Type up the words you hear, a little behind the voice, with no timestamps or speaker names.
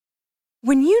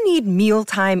When you need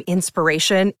mealtime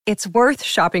inspiration, it's worth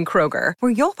shopping Kroger,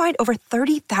 where you'll find over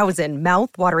 30,000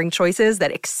 mouth-watering choices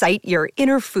that excite your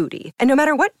inner foodie. And no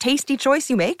matter what tasty choice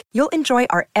you make, you'll enjoy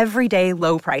our everyday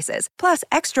low prices, plus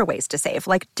extra ways to save,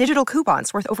 like digital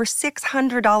coupons worth over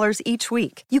 $600 each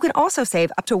week. You can also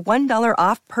save up to $1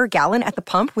 off per gallon at the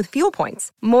pump with fuel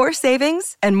points. More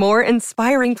savings and more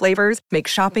inspiring flavors make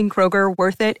shopping Kroger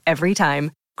worth it every time.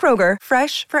 Kroger,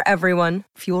 fresh for everyone.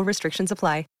 Fuel restrictions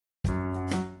apply.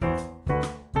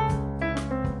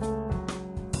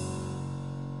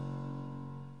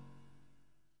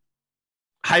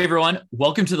 Hi, everyone.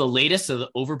 Welcome to the latest of the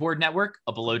Overboard Network,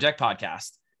 a Below Deck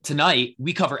podcast. Tonight,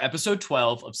 we cover episode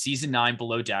 12 of season 9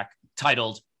 Below Deck,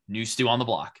 titled New Stew on the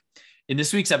Block. In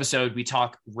this week's episode, we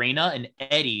talk Raina and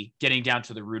Eddie getting down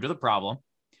to the root of the problem,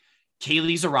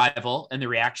 Kaylee's arrival and the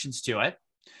reactions to it.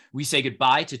 We say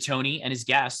goodbye to Tony and his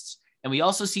guests, and we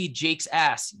also see Jake's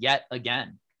ass yet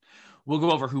again. We'll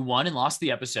go over who won and lost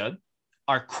the episode,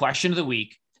 our question of the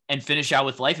week, and finish out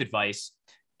with life advice.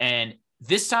 And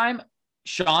this time,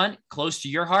 Sean, close to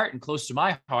your heart and close to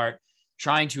my heart,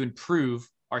 trying to improve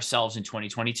ourselves in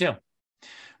 2022.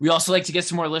 We also like to get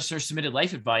some more listeners submitted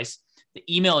life advice. The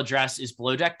email address is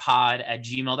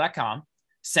belowdeckpod@gmail.com.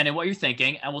 Send in what you're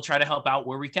thinking, and we'll try to help out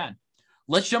where we can.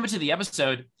 Let's jump into the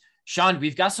episode. Sean,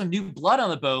 we've got some new blood on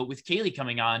the boat with Kaylee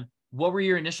coming on. What were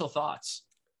your initial thoughts?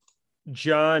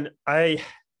 John,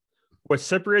 what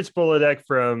separates Below Deck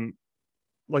from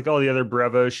like all the other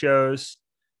Bravo shows.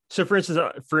 So for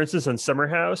instance, on Summer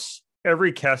House,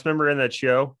 every cast member in that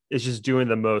show is just doing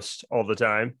the most all the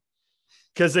time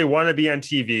because they want to be on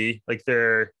TV. Like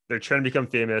they're trying to become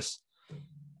famous.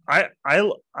 I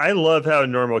love how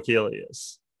normal Kaylee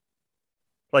is.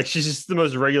 Like she's just the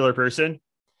most regular person.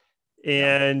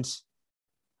 And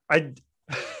I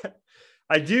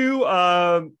do.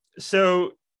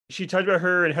 So she talked about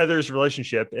her and Heather's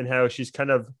relationship and how she's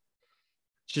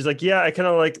like, yeah, I kind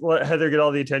of like let Heather get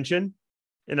all the attention.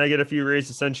 And I get a few rays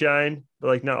of sunshine, but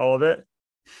like not all of it.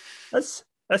 That's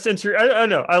interesting. I don't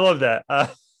know. I love that.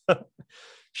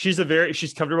 She's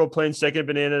comfortable playing second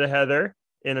banana to Heather,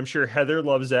 and I'm sure Heather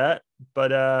loves that.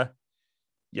 But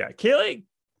yeah, Kaylee,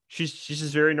 she's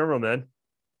just very normal, man.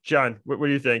 John, what do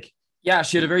you think? Yeah,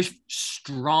 she had a very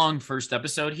strong first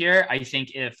episode here. I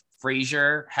think if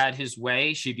Frasier had his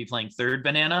way, she'd be playing third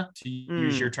banana, to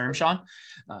use your term, Sean.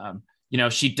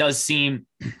 She does seem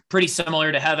pretty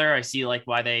similar to Heather. I see like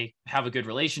why they have a good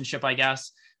relationship, I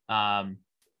guess. Sean,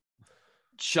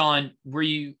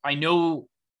 I know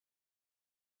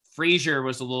Frasier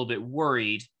was a little bit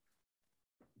worried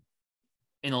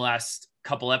in the last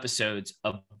couple episodes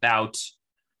about,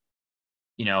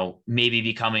 maybe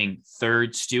becoming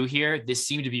third stew here. This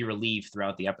seemed to be relieved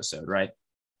throughout the episode, right?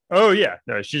 Oh yeah.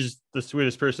 No, she's the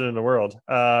sweetest person in the world.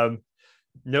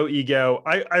 No ego.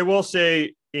 I will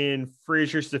say, in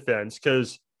Frasier's defense,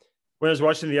 because when I was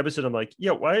watching the episode, I'm like,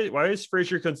 yeah, why is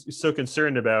Frasier so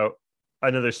concerned about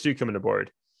another stew coming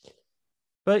aboard?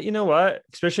 But you know what?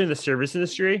 Especially in the service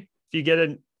industry, if you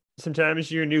get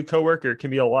sometimes your new coworker can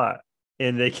be a lot,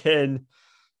 and they can,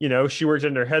 she worked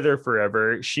under Heather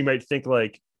forever. She might think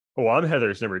like, oh, I'm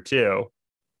Heather's number two,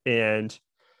 and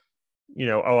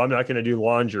I'm not going to do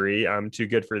laundry. I'm too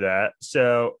good for that.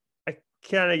 So I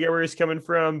kind of get where he's coming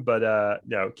from, but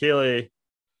no,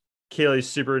 Kaylee's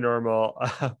super normal,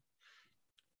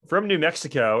 from New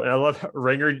Mexico, and I love how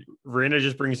Raina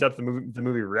just brings up the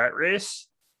movie Rat Race.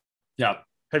 Yeah,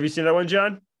 have you seen that one,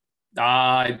 John?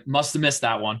 I must have missed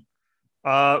that one.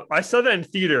 I saw that in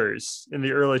theaters in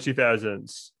the early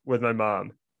 2000s with my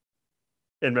mom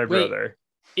and my brother.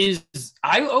 I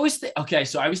was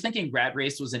thinking Rat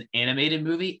Race was an animated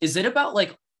movie. Is it about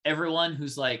like everyone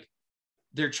who's like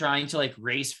they're trying to like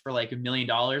race for like $1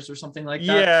 million or something like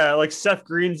that? Yeah, like Seth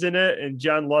Green's in it and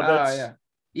John Lovitz. Oh,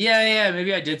 yeah.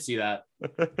 Maybe I did see that.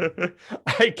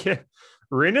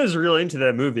 Raina's really into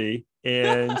that movie,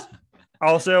 and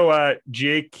also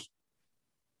Jake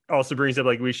also brings up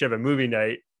like we should have a movie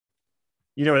night.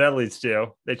 You know what that leads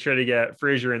to? They try to get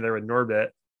Frasier in there with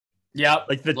Norbit. Yeah,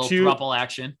 like the throuple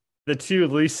action. The two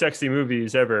least sexy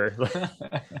movies ever.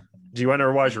 Do you want to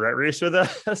watch Rat Race with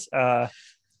us?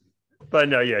 But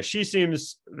no, yeah, she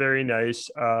seems very nice.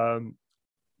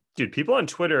 Dude, people on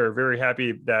Twitter are very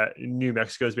happy that New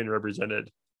Mexico is being represented.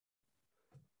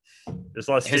 There's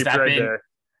a lot of state pride there.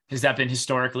 Has that been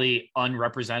historically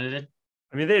unrepresented?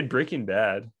 I mean, they had Breaking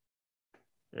Bad.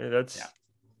 It's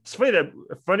funny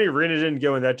Raina didn't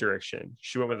go in that direction.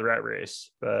 She went with Rat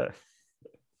Race, but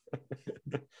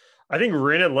I think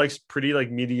Raina likes pretty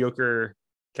like mediocre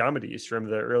comedies from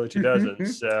the early 2000s.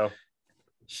 So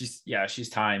she's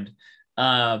timed.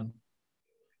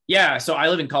 Yeah, so I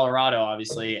live in Colorado,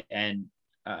 obviously, and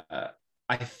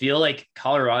I feel like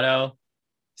Colorado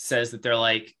says that they're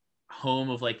like home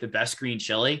of like the best green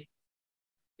chili.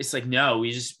 It's like, no,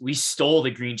 we stole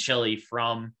the green chili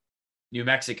from New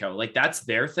Mexico. Like that's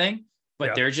their thing, but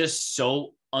Yeah. they're just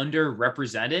so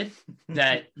underrepresented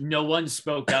that no one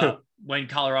spoke up when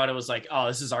Colorado was like, oh,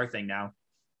 this is our thing now.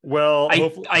 Well,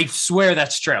 I swear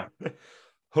that's true.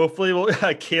 Hopefully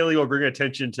Kaylee will bring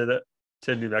attention to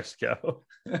New Mexico.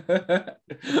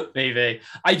 Maybe.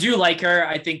 I do like her.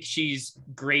 I think she's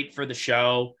great for the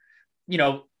show,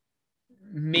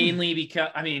 mainly because,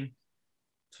 I mean,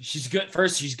 she's good.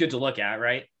 First, she's good to look at,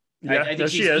 right? Yeah, I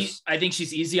think she is. I think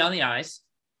she's easy on the eyes.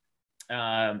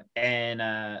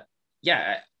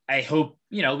 Yeah, I hope,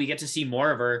 we get to see more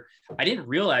of her. I didn't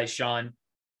realize, Sean,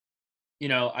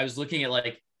 I was looking at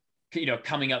like,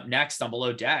 coming up next on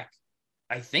Below Deck.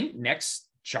 I think next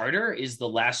charter is the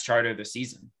last charter of the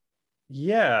season.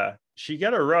 Yeah, she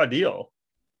got a raw deal.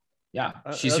 Yeah,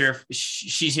 she's here.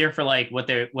 She's here for like what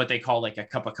they call like a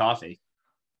cup of coffee.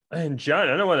 And John,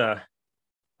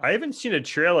 I haven't seen a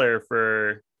trailer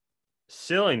for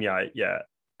Sailing Yacht yet.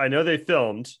 I know they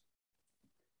filmed.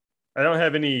 I don't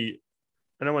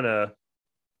want to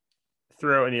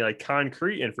throw any like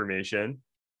concrete information,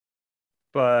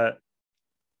 and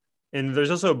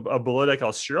there's also a Below Deck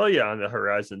Australia on the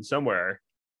horizon somewhere.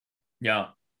 Yeah.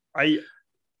 I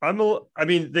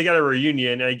mean, they got a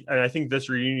reunion, and I think this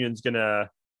reunion's gonna,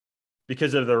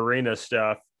 because of the Reina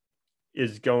stuff,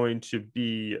 is going to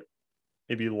be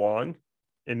maybe long,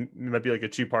 and it might be like a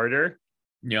two-parter.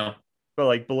 Yeah. But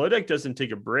like Below Deck doesn't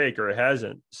take a break, or it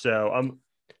hasn't, so I'm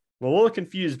a little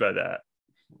confused by that.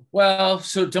 Well,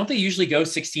 so don't they usually go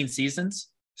 16 seasons?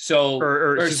 So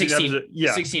or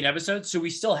 16 episodes. So we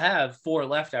still have 4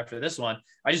 left after this one.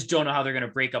 I just don't know how they're going to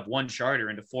break up one charter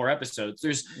into 4 episodes.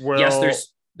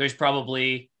 There's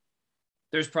probably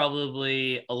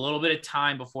a little bit of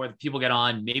time before the people get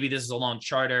on. Maybe this is a long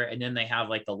charter, and then they have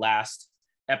like the last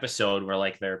episode where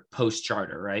like they're post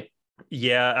charter, right?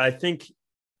 Yeah, I think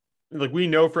like we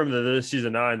know from the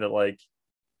season 9 that like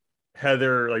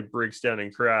Heather like breaks down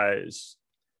and cries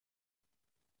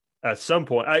at some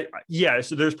point.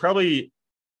 So there's probably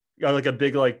like a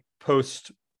big like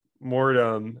post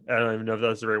mortem. I don't even know if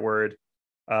that's the right word.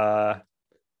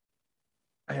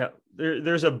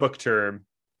 There's a book term,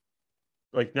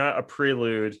 like not a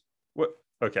prelude. What?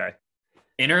 Okay.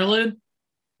 Interlude?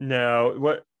 No.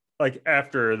 What? Like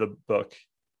after the book.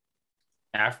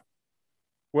 After?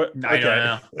 What? I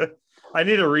don't know. I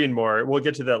need to read more. We'll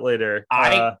get to that later.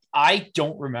 I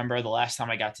don't remember the last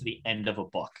time I got to the end of a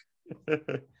book.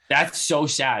 That's so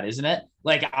sad, isn't it?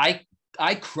 Like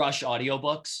I crush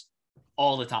audiobooks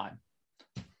all the time.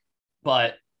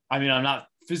 But I mean, I'm not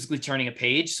physically turning a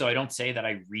page, so I don't say that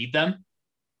I read them.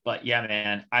 But yeah,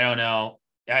 man, I don't know.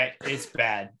 It's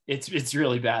bad. It's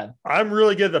really bad. I'm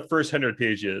really good at the first 100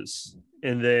 pages,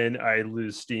 and then I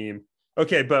lose steam.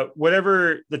 Okay, but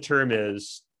whatever the term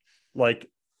is, like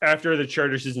after the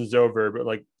charter season's over, but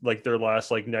like their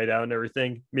last like night out and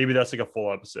everything, maybe that's like a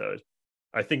full episode.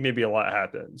 I think maybe a lot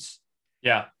happens.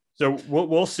 Yeah. So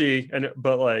we'll see.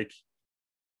 But like,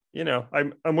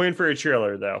 I'm waiting for a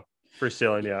trailer though for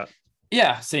Sailing Yacht.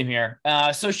 Yeah, same here.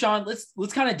 So Sean,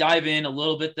 let's kind of dive in a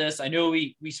little bit this. I know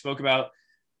we spoke about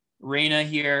Reina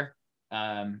here.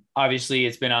 Obviously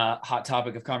it's been a hot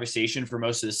topic of conversation for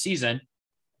most of the season.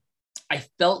 I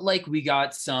felt like we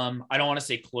got some, I don't want to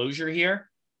say closure here,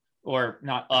 or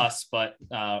not us, but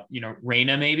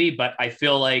Reina maybe, but I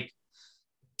feel like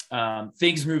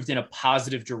things moved in a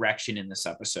positive direction in this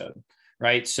episode,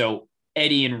 right? So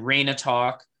Eddie and Reina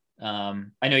talk. I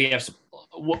know you have some,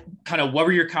 what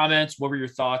were your comments? What were your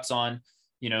thoughts on,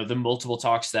 the multiple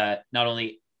talks that not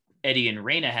only Eddie and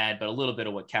Reina had, but a little bit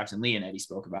of what Captain Lee and Eddie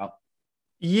spoke about?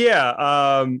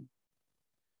 Yeah.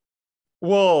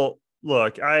 Well,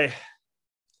 look, I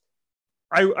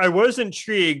was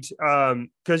intrigued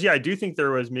because I do think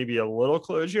there was maybe a little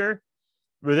closure,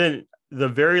 but then the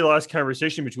very last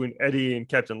conversation between Eddie and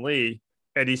Captain Lee,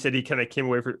 Eddie said he kind of came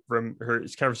away from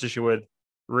his conversation with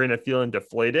Reina feeling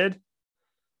deflated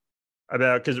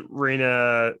because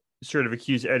Reina sort of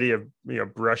accused Eddie of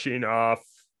brushing off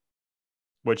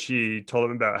what she told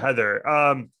him about Heather.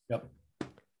 Yep.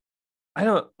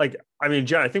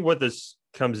 John, I think what this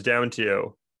comes down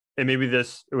to, and maybe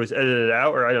it was edited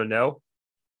out, or I don't know.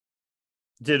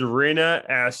 Did Reina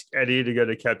ask Eddie to go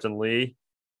to Captain Lee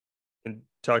and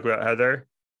talk about Heather?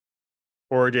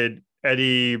 Or did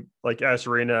Eddie ask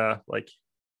Reina,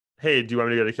 hey, do you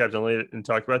want me to go to Captain Lee and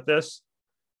talk about this?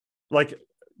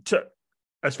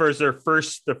 As far as the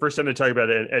first time they talk about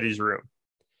it in Eddie's room.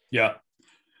 Yeah.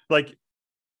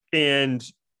 And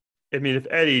I mean, if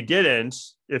Eddie didn't,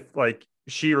 if like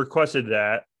she requested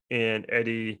that and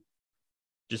Eddie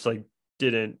just like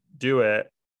didn't do it,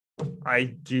 I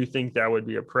do think that would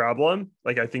be a problem.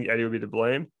 Like, I think Eddie would be to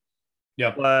blame.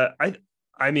 Yeah. But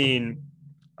I mean,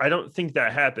 I don't think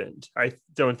that happened. I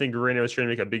don't think Reina was trying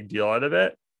to make a big deal out of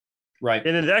it. Right.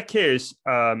 And in that case,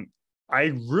 I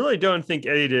really don't think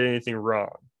Eddie did anything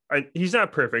wrong. He's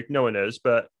not perfect. No one is,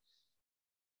 but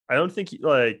I don't think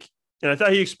and I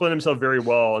thought he explained himself very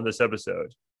well in this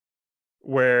episode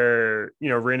where,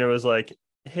 Reina was like,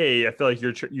 hey, I feel like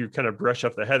you kind of brush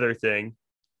off the Heather thing.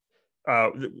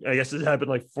 I guess this happened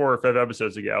like 4 or 5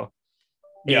 episodes ago.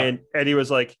 Yeah. And Eddie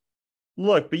was like,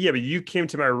 look, but you came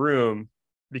to my room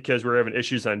because we're having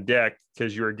issues on deck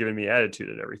because you were giving me attitude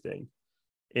and everything.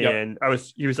 And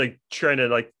he was like trying to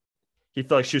like, he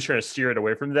felt like she was trying to steer it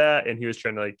away from that. And he was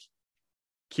trying to like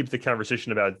keep the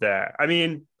conversation about that. I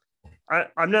mean,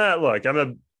 I'm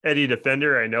a Eddie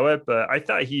defender. I know it, but I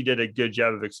thought he did a good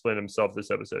job of explaining himself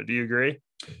this episode. Do you agree?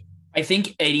 I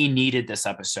think Eddie needed this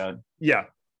episode. Yeah.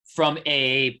 From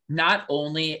not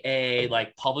only a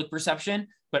like public perception,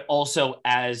 but also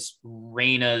as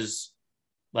Reina's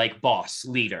like boss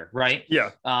leader, right?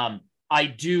 Yeah. I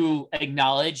do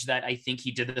acknowledge that I think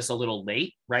he did this a little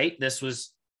late, right? This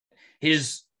was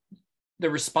the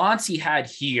response he had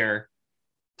here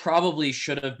probably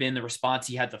should have been the response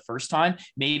he had the first time.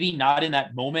 Maybe not in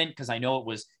that moment, because I know it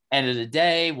was end of the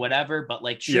day, whatever, but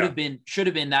like should have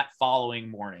been that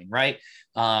following morning, right?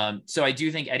 So I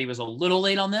do think Eddie was a little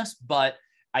late on this, but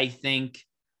I think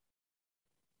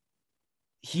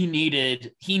he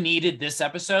needed this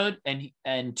episode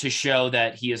and to show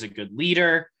that he is a good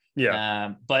leader.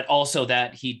 Yeah. But also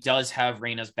that he does have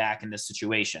Reina's back in this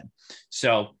situation.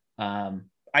 So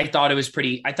I thought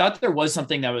there was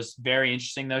something that was very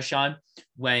interesting though, Sean,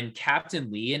 when Captain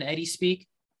Lee and Eddie speak.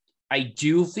 I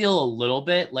do feel a little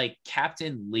bit like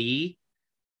Captain Lee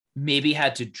maybe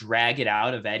had to drag it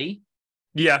out of Eddie.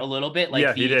 Yeah. A little bit,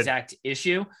 like the exact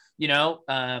issue,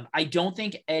 I don't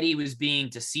think Eddie was being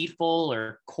deceitful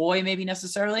or coy maybe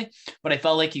necessarily, but I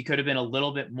felt like he could have been a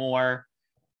little bit more,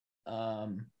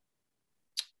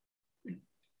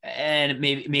 and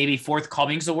maybe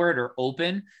forthcoming's a word, or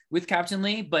open with Captain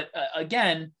Lee. But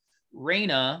again,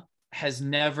 Reina has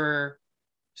never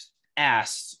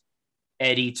asked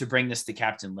Eddie to bring this to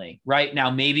Captain Lee right now.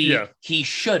 Maybe he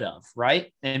should have,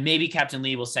 right? And maybe Captain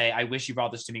Lee will say, I wish you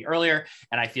brought this to me earlier.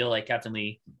 And I feel like Captain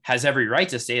Lee has every right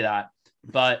to say that,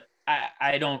 but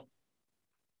I don't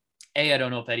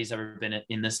know if Eddie's ever been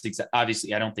in this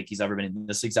obviously I don't think he's ever been in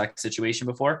this exact situation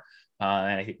before.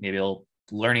 And I think maybe a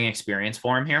learning experience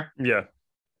for him here. Yeah.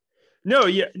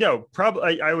 No,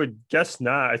 probably. I would guess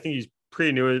not. I think he's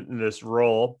pretty new in this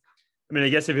role. I mean, I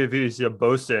guess if he was a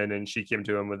bosun and she came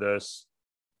to him with this,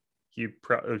 it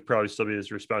would probably still be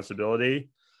his responsibility.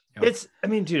 Yep.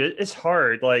 It's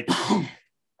hard. Like,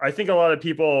 I think a lot of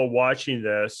people watching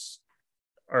this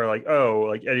are like, oh,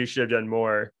 like Eddie should have done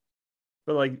more.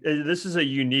 But like, this is a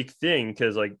unique thing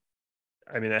because, like,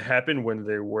 I mean, it happened when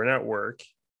they weren't at work.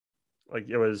 Like,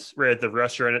 it was right at the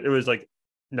restaurant. It was like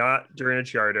not during a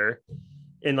charter.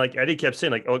 And like Eddie kept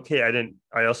saying, like, okay,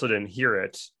 I also didn't hear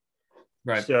it.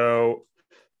 Right. So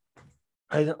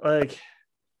I don't know.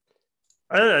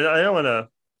 I don't want to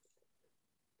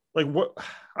like what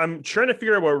I'm trying to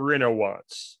figure out what Reina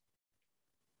wants.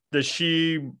 Did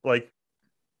she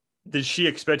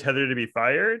expect Heather to be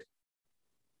fired?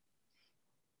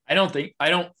 I don't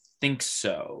think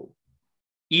so.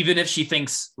 Even if she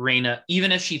thinks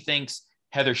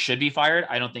Heather should be fired,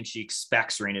 I don't think she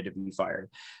expects Reina to be fired.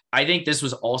 I think this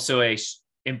was also a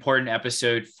important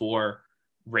episode for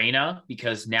Reina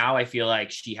because now I feel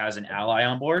like she has an ally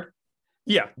on board.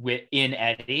 Yeah. In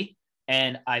Eddie.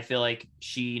 And I feel like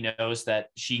she knows that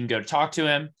she can go to talk to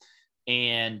him.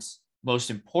 And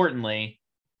most importantly,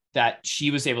 that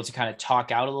she was able to kind of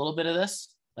talk out a little bit of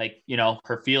this, like,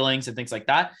 her feelings and things like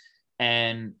that.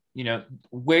 And,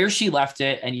 where she left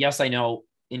it. And yes, I know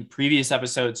in previous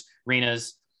episodes,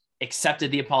 Reina's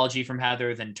accepted the apology from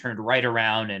Heather, then turned right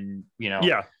around and,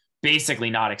 basically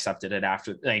not accepted it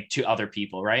after, like, to other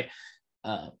people. Right.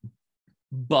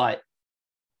 But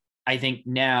I think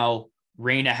now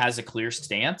Reina has a clear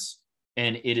stance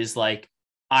and it is like,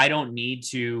 I don't need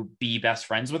to be best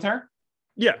friends with her.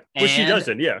 Yeah. Well, she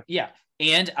doesn't. Yeah. Yeah.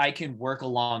 And I can work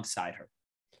alongside her.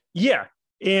 Yeah.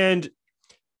 And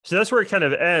so that's where it kind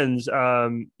of ends,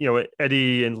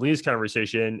 Eddie and Lee's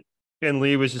conversation. And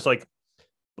Lee was just like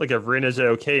if Reina's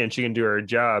okay and she can do her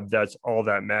job, that's all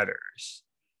that matters.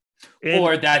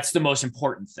 Or that's the most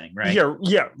important thing, right?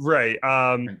 Yeah. Right.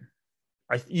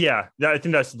 I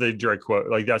think that's the direct quote.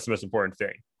 Like, that's the most important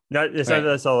thing. Not it's not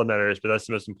that's all that matters, but that's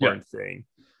the most important thing.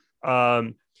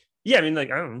 Yeah, I mean, like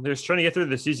I don't know, they're just trying to get through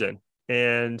the season,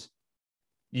 and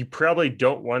you probably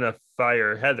don't want to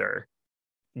fire Heather.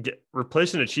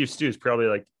 Replacing a chief stew is probably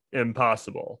like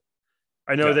impossible.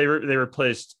 I know they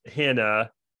replaced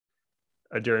Hannah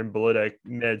during Below Deck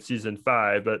mid season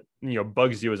 5, but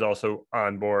Bugsy was also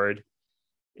on board.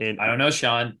 And I don't know,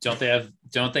 Sean. Don't they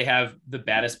have the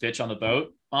baddest bitch on the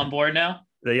boat on board now?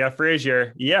 They got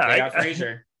Frasier. Yeah, they got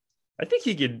Frasier. I think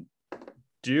he could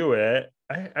do it.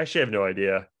 I actually have no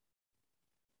idea.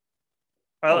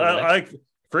 I like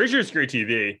Frasier's great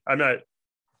TV.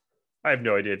 I have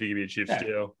no idea if he could be a chief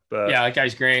stew, but yeah, that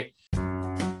guy's great.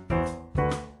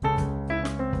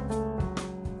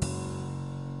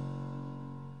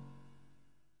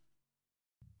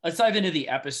 Let's dive into the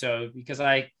episode because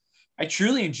I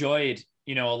truly enjoyed,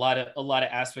 a lot of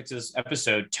aspects of this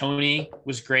episode. Tony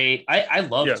was great. I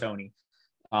love Tony.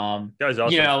 Guy's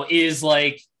awesome. Is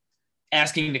like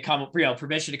asking to come,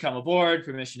 permission to come aboard,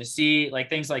 permission to see, like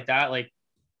things like that. Like,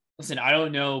 listen, I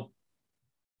don't know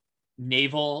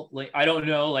naval, like I don't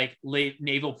know like late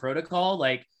naval protocol.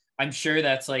 Like, I'm sure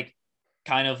that's like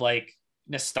kind of like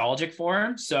nostalgic for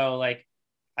him. So like,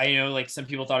 I know like some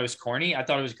people thought it was corny. I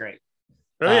thought it was great.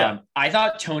 Oh, yeah. I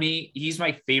thought Tony, he's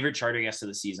my favorite charter guest of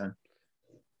the season.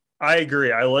 I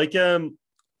agree. I like him.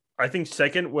 I think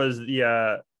second was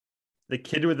the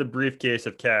kid with the briefcase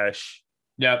of cash.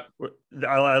 Yep.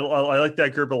 I like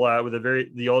that group a lot with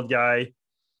the old guy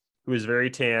who was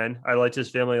very tan. I liked his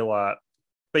family a lot.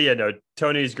 But yeah, no,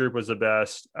 Tony's group was the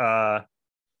best.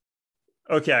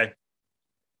 Okay.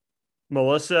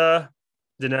 Melissa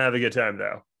did not have a good time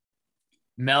though.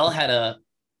 Mel had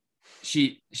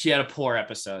she had a poor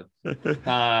episode.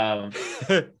 I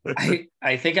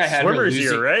think I had Swimmer's her losing.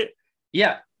 Here, right?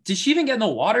 Yeah. Did she even get in the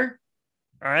water?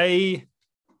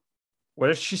 What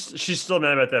if she's still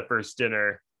mad about that first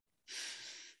dinner?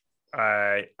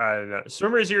 I don't know.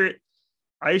 Swimmer's Ear.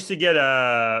 I used to get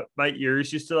my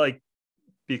ears used to like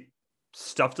be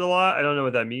stuffed a lot. I don't know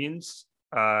what that means.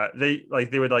 They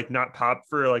would like not pop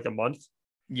for like a month.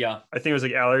 Yeah. I think it was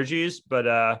like allergies,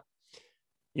 but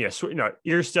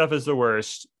ear stuff is the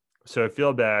worst. So I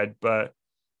feel bad, but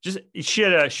just she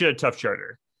had a tough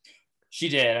charter. She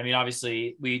did. I mean,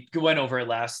 obviously we went over it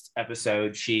last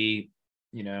episode. She,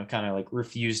 kind of like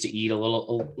refused to eat a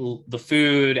little the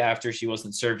food after she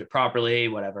wasn't served it properly,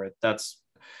 whatever. That's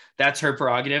her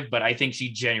prerogative, but I think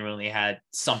she genuinely had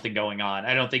something going on.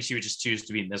 I don't think she would just choose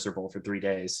to be miserable for 3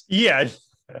 days. Yeah.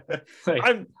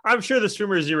 I'm sure the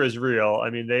Swimmer Zero is real. I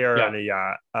mean, they are on a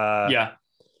yacht. Yeah.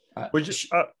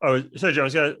 Sorry,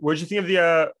 John. What did you think of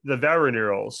the vow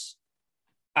renewals?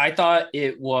 I thought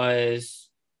it was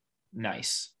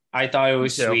nice. I thought it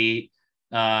was sweet.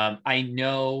 I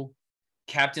know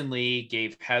Captain Lee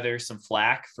gave Heather some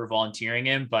flack for volunteering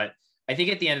him, but I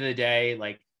think at the end of the day,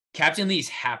 like Captain Lee's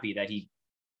happy that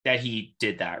he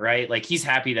did that, right? Like he's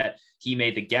happy that he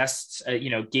made the guests,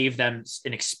 gave them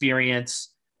an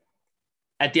experience.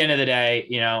 At the end of the day,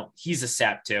 he's a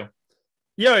sap too.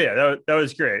 Yeah, that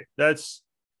was great. It's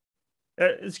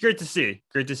great to see.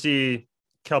 Great to see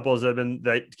couples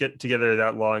that get together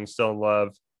that long still in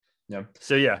love. Yeah.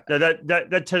 So yeah,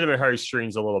 that tugged at my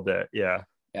heartstrings a little bit. Yeah.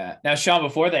 Yeah. Now, Sean,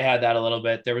 before they had that a little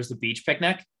bit, there was the beach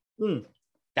picnic.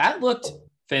 That looked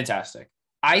fantastic.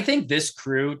 I think this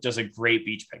crew does a great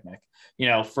beach picnic.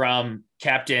 From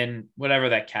Captain, whatever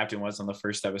that captain was on the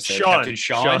first episode, Captain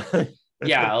Sean.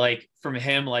 Yeah, like from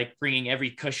him, like bringing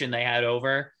every cushion they had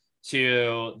over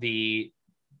to the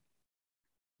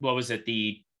silent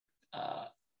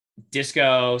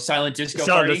disco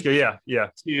party. Yeah.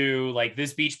 To like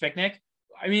this beach picnic.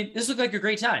 I mean, this looked like a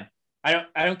great time. I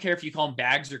don't care if you call them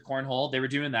bags or cornhole. They were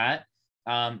doing that.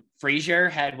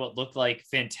 Frasier had what looked like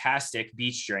fantastic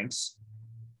beach drinks.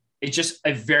 It's just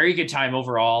a very good time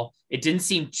overall. It didn't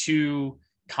seem too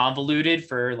convoluted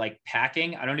for like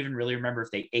packing. I don't even really remember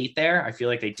if they ate there. I feel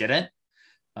like they didn't.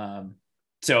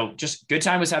 So just good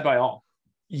time was had by all.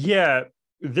 Yeah.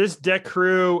 This deck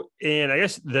crew and I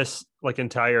guess this like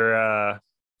entire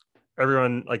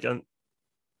everyone like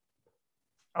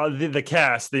the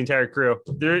cast, the entire crew,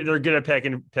 they're good at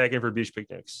packing for beach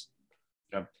picnics.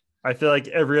 Yeah. I feel like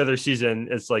every other season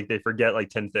it's like they forget like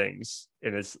 10 things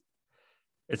and it's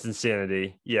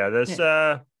insanity. Yeah,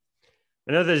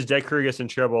 I know this deck crew gets in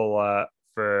trouble a lot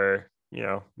for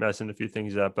messing a few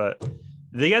things up, but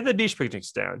they got the beach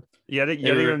picnics down. You gotta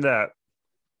give them that.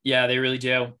 Yeah, they really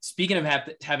do. Speaking of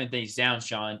having things down,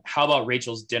 Sean, how about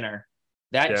Rachel's dinner?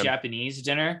 That Japanese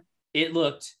dinner, it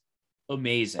looked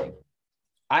amazing.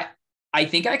 I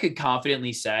think I could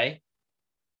confidently say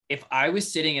if I was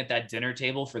sitting at that dinner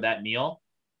table for that meal,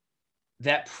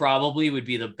 that probably would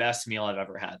be the best meal I've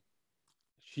ever had.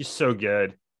 She's so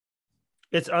good.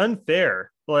 It's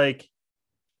unfair. Like,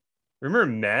 remember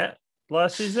Matt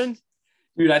last season?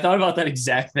 Dude, I thought about that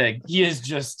exact thing.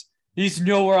 He's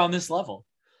nowhere on this level.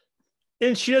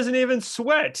 And she doesn't even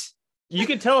sweat. You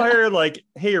could tell her, like,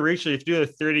 hey, Rachel, you have to do a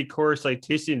 30-course like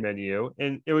tasting menu,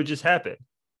 and it would just happen.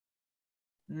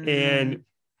 And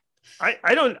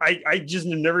I just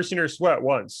have never seen her sweat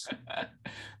once.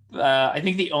 I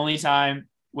think the only time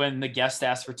when the guest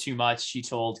asked for too much, she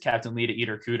told Captain Lee to eat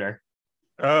her cooter.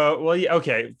 Well, yeah,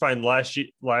 okay, fine. Last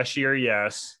year,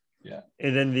 yes. Yeah.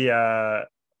 And then the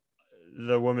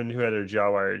woman who had her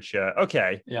jaw wired shut.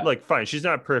 Okay. Yeah. Look, fine. She's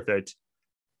not perfect,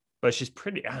 but she's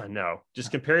pretty. I don't know.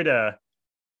 Comparing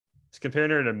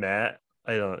her to Matt,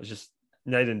 I don't know. It's just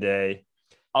night and day.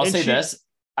 I'll say this.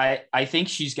 I think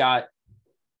she's got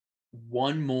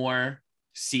one more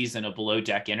season of Below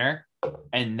Deck in her,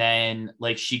 and then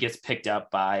like she gets picked up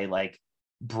by like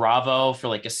Bravo for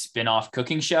like a spin-off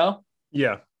cooking show.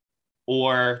 Yeah.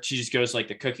 Or she just goes like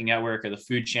the Cooking Network or the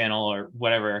Food Channel or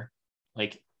whatever.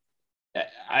 Like,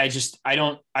 I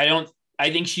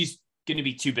think she's going to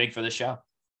be too big for the show.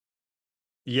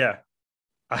 Yeah.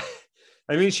 I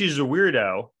mean, she's a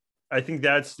weirdo. I think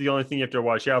that's the only thing you have to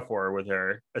watch out for with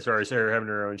her, as far as her having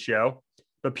her own show.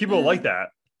 But people like that.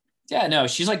 Yeah, no,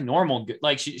 she's like normal.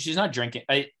 Like she's not drinking.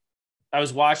 I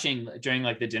was watching during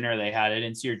like the dinner they had. I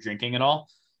didn't see her drinking at all.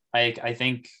 I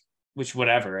think, which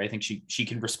whatever. I think she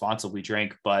can responsibly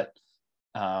drink, but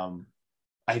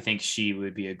I think she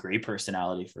would be a great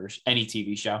personality for any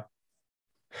TV show.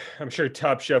 I'm sure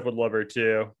Top Chef would love her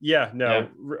too. Yeah, no,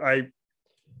 yeah.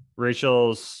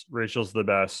 Rachel's the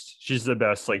best. She's the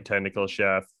best like technical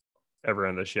chef ever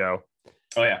on the show.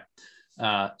 Oh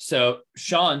yeah. So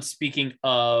Sean, speaking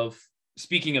of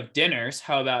dinners,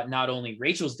 how about not only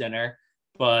Rachel's dinner,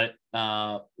 but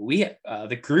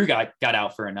the crew got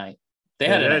out for a night. They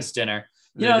had a nice dinner.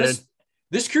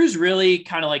 This crew's really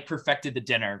kind of like perfected the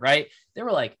dinner, right? They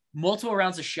were like multiple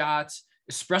rounds of shots,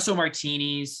 espresso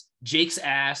martinis, Jake's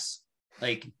ass.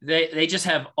 Like they just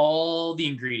have all the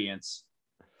ingredients.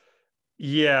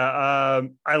 Yeah.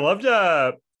 I loved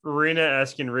Rena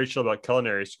asking Rachel about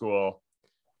culinary school.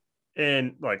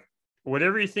 And like,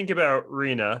 whatever you think about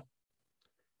Rena,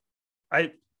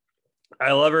 I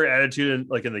love her attitude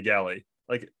in the galley.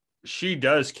 Like, she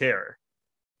does care.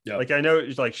 Yeah. Like, I know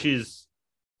it's like can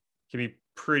be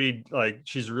pretty, like,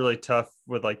 she's really tough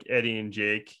with like Eddie and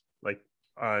Jake, like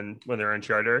when they're on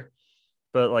charter,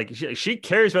 but like she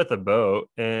cares about the boat.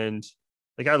 And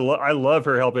like, I love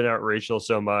her helping out Rachel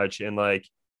so much. And like,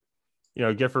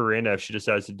 good for Rena if she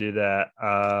decides to do that.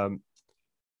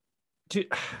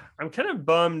 Dude, I'm kind of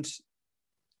bummed.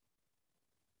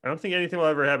 I don't think anything will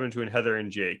ever happen between Heather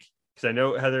and Jake, because I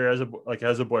know Heather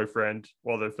has a boyfriend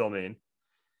while they're filming,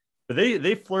 but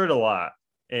they flirt a lot,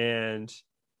 and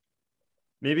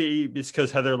maybe it's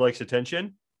because Heather likes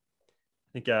attention.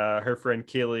 I think her friend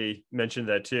Kaylee mentioned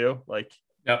that too. Like,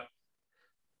 yep.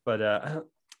 But I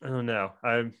don't know.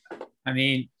 I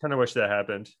mean, kind of wish that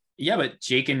happened. Yeah, but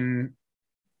Jake and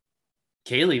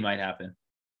Kaylee might happen.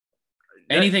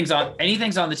 Anything's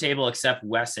on the table except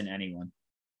Wes and anyone.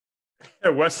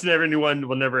 Wes and everyone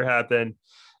will never happen.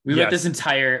 We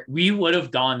would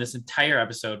have gone this entire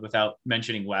episode without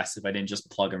mentioning Wes if I didn't just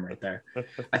plug him right there.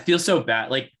 I feel so bad.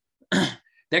 Like,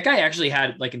 that guy actually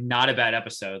had like not a bad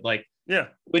episode. Like, yeah,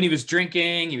 when he was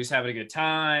drinking, he was having a good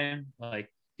time. Like,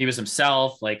 he was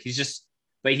himself. Like, he's just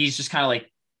kind of like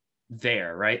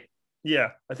there, right?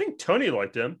 Yeah, I think Tony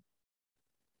liked him.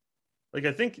 Like,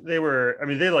 I think they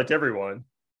liked everyone.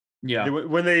 Yeah.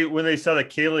 When they saw that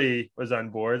Kaylee was on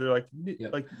board, they're like,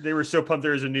 like they were so pumped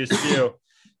there was a new stew.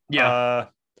 Yeah.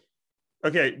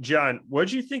 Okay, John, what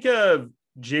did you think of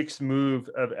Jake's move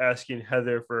of asking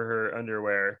Heather for her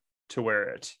underwear to wear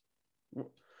it?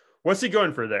 What's he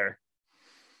going for there?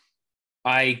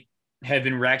 I have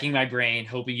been racking my brain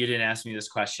hoping you didn't ask me this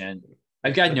question.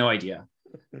 I've got no idea.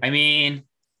 I mean,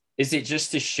 is it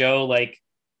just to show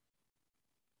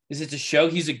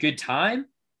he's a good time?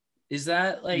 Is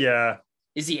that like, yeah,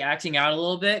 is he acting out a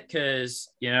little bit? Cause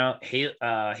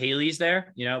Haley's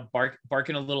there,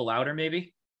 barking a little louder,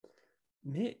 maybe.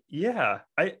 Yeah.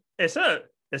 It's not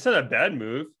a bad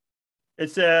move.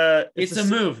 It's a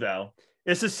move though.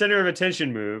 It's a center of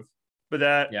attention move,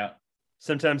 but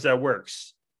sometimes that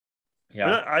works.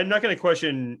 Yeah. I'm not going to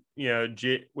question,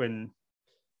 Jake, when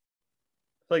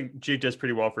like Jake does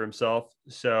pretty well for himself.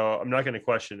 So I'm not going to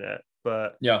question it,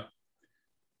 but yeah.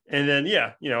 And then,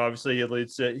 obviously it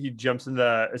leads to, he jumps in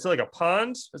it's like a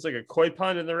pond. It's like a koi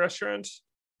pond in the restaurant.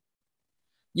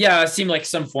 Yeah. It seemed like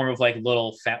some form of like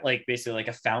little basically like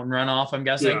a fountain runoff, I'm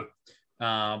guessing.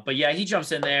 But yeah, he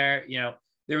jumps in there.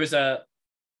 There was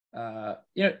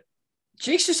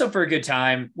Jake's just up for a good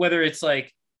time, whether it's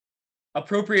like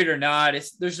appropriate or not.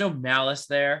 There's no malice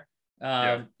there.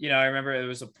 I remember there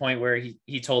was a point where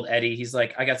he told Eddie, he's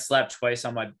like, I got slapped twice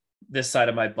on this side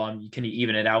of my bum. Can you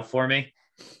even it out for me?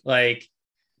 Like,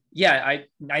 yeah, I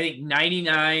think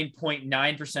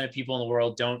 99.9% of people in the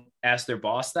world don't ask their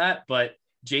boss that, but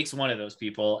Jake's one of those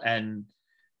people. And,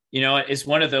 it's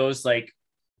one of those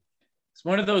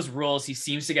rules. He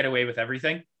seems to get away with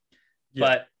everything,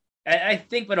 but I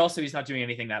think, but also he's not doing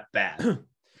anything that bad.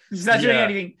 He's not doing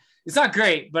anything. It's not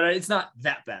great, but it's not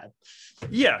that bad.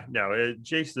 Yeah, no,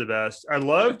 Jake's the best. I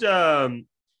loved, and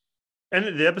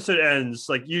the episode ends,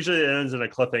 like usually it ends in a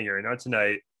cliffhanger, not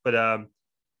tonight, but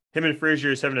him and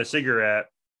Frasier is having a cigarette,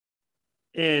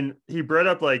 and he brought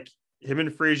up like him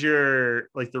and Frasier,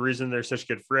 like the reason they're such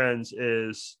good friends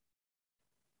is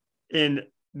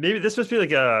maybe this must be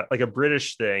like a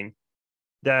British thing,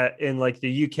 that in like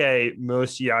the UK,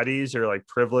 most yachties are like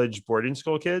privileged boarding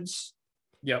school kids.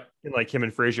 Yep. And like him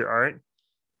and Frasier aren't.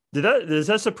 Does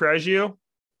that surprise you?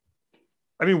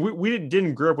 I mean, we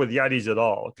didn't grow up with yachties at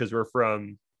all because we're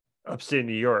from upstate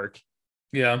New York.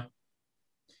 Yeah.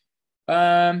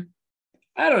 I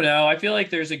don't know. I feel like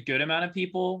there's a good amount of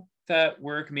people that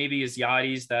work maybe as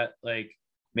yachties that like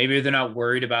maybe they're not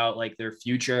worried about like their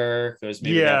future because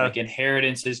maybe they have, like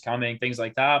inheritances coming, things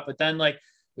like that. But then like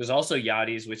there's also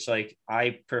yachties which like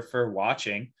I prefer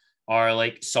watching are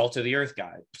like salt of the earth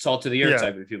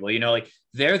type of people. Like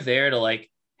they're there to like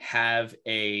have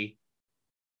a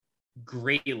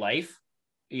great life,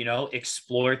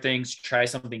 explore things, try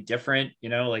something different,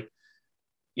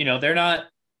 they're not,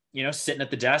 sitting at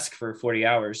the desk for 40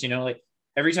 hours, like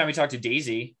every time we talk to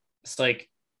Daisy, it's like,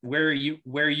 where are you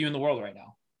in the world right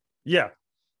now? Yeah,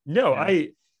 no,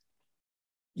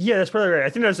 that's probably right. I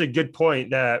think that's a good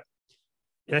point and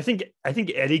I think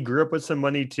Eddie grew up with some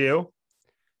money too.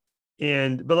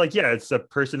 But like, yeah, it's a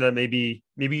person that maybe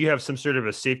you have some sort of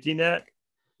a safety net.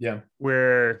 Yeah.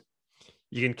 Where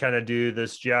you can kind of do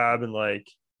this job and like,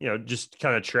 just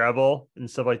kind of travel and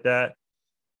stuff like that.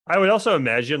 I would also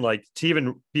imagine like to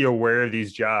even be aware of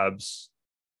these jobs,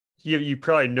 you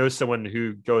probably know someone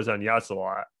who goes on yachts a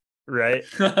lot, right?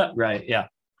 Right. Yeah.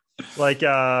 Like,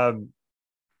 I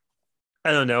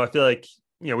don't know. I feel like,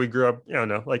 we grew up, I don't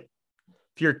know, like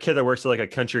if you're a kid that works at like a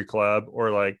country club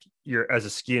or like you're as a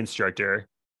ski instructor,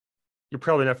 you're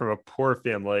probably not from a poor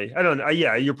family. I don't know.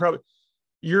 Yeah.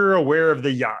 You're aware of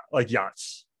the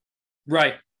yachts.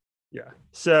 Right. Yeah.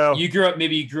 So you grew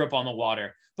up on the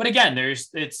water, but again, there's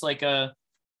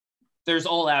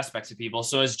all aspects of people.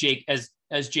 So as Jake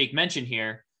mentioned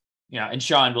here, and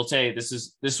Sean will say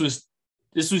this was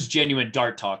genuine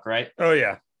dart talk, right? Oh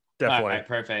yeah, definitely. All right,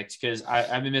 perfect. Because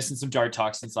I've been missing some dart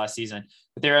talk since last season,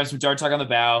 but they were having some dart talk on the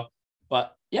bow.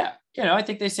 But yeah, I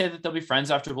think they say that they'll be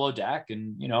friends after Below Deck,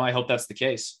 and I hope that's the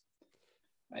case.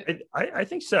 I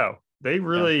think so. They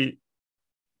really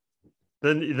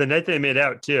the night they made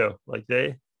out too, like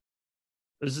this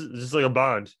is like a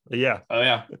bond. Yeah. Oh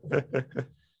yeah.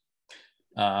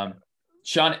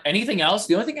 Sean, anything else?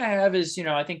 The only thing I have is,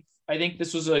 I think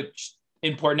this was a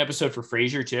important episode for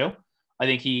Frasier too. I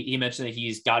think he mentioned that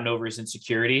he's gotten over his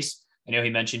insecurities. I know he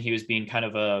mentioned he was being kind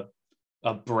of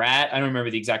a brat. I don't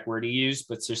remember the exact word he used,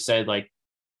 but just said like,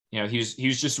 he was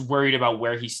just worried about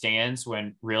where he stands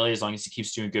when really, as long as he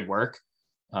keeps doing good work.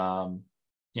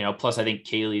 Plus I think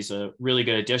Kaylee's a really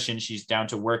good addition. She's down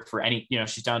to work for any,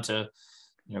 she's down to,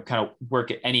 kind of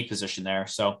work at any position there.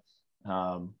 So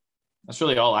that's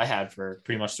really all I had for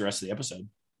pretty much the rest of the episode.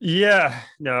 Yeah,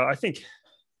 no, I think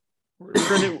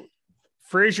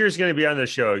Frasier is going to be on the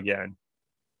show again.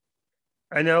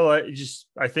 I know.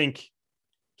 I think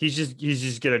he's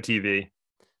just good at TV.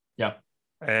 Yeah.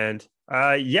 And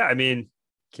I mean,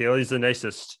 Kaylee's the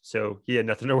nicest, so he had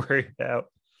nothing to worry about.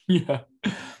 Yeah.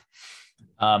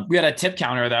 We had a tip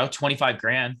counter though, 25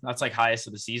 grand. That's like highest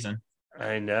of the season.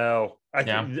 I know. I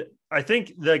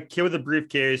think the kid with the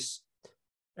briefcase,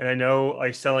 and I know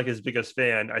I sound like his biggest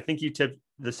fan, I think he tipped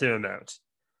the same amount.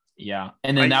 Yeah.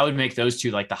 And then that would make those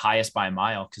two like the highest by a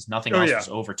mile because nothing else was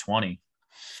over 20.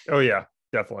 Oh yeah,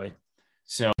 definitely.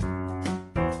 So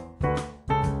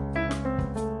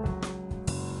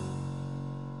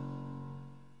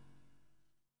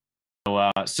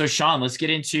So Sean, let's get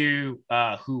into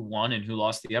who won and who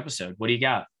lost the episode. What do you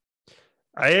got?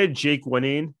 I had Jake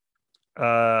winning.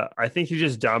 I think he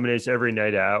just dominates every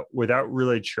night out without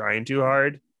really trying too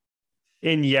hard.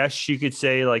 And yes, you could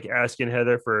say like asking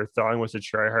Heather for a thong was a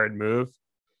try hard move.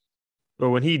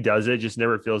 But when he does it just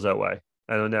never feels that way.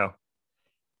 I don't know.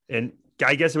 And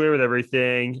guy gets away with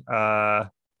everything.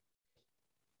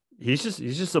 he's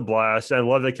just a blast. I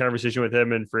love the conversation with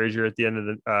him and Frasier at the end of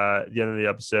the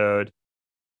episode.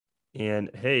 And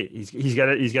hey, he's got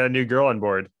a new girl on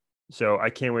board, so I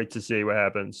can't wait to see what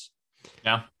happens.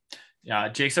 Yeah.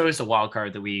 Jake's always a wild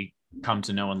card that we come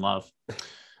to know and love.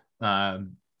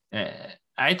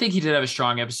 I think he did have a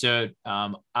strong episode.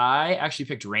 I actually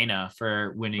picked Raina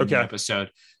for winning the episode.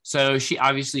 So she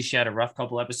had a rough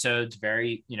couple episodes.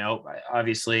 Very,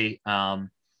 obviously,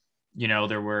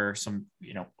 there were some,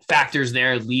 factors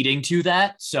there leading to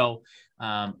that. So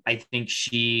I think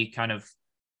she kind of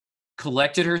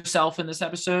collected herself in this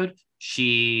episode.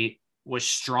 She was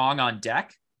strong on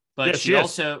deck, but she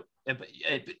also,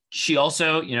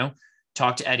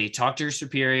 talked to Eddie, talked to her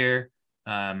superior,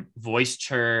 voiced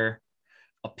her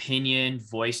opinion,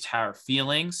 voiced her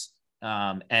feelings.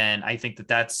 And I think that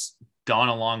that's gone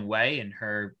a long way in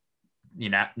her,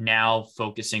 now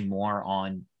focusing more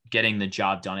on getting the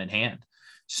job done at hand.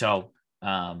 So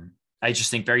I just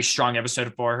think very strong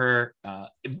episode for her,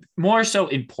 more so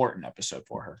important episode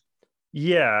for her.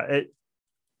 Yeah.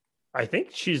 I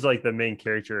think she's like the main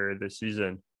character this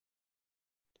season.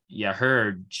 Yeah.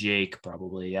 Her, Jake,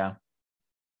 probably. Yeah.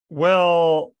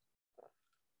 Well,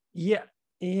 yeah.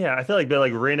 Yeah, I feel like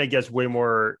Raina gets way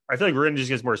more. I feel like Raina just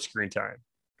gets more screen time.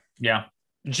 Yeah,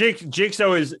 Jake's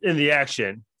always in the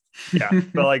action. Yeah,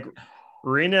 but like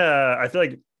Raina, I feel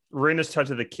like Raina's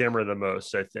touching the camera the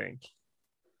most. I think.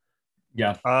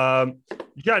 Yeah.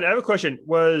 John, I have a question.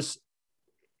 Was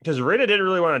because Raina didn't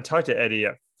really want to talk to Eddie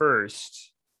at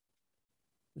first.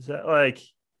 Is that like?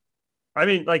 I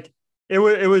mean, like it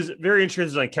was very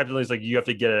interesting. Like Captain Lee's like, you have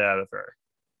to get it out of her.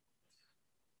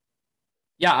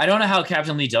 Yeah, I don't know how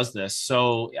Captain Lee does this.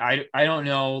 So I don't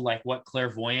know like what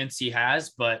clairvoyance he has,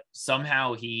 but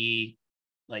somehow he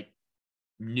like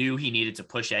knew he needed to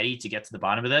push Eddie to get to the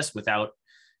bottom of this without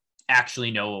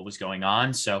actually know what was going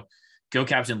on. So go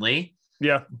Captain Lee.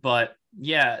 Yeah. But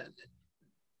yeah,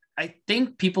 I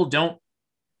think people don't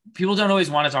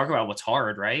always want to talk about what's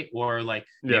hard, right? Or like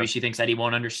maybe she thinks Eddie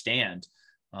won't understand.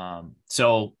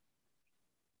 So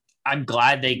I'm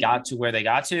glad they got to where they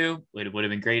got to. It would have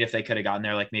been great if they could have gotten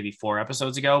there like maybe 4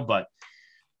 episodes ago, but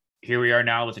here we are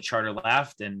now with a charter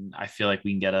left. And I feel like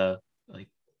we can get I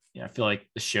feel like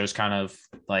the show's kind of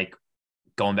like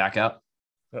going back up.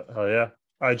 Oh yeah.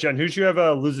 Jen, who'd you have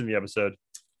losing the episode?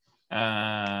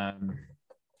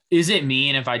 Is it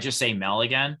mean if I just say Mel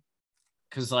again?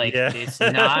 Cause like, it's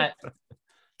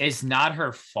not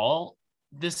her fault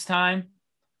this time.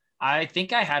 I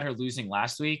think I had her losing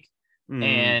last week.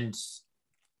 And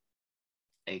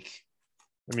like,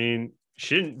 I mean,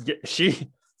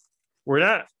 we're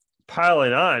not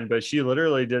piling on, but she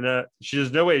literally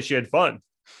there's no way she had fun.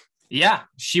 Yeah.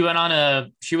 She went on a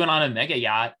mega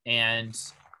yacht and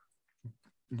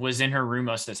was in her room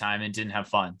most of the time and didn't have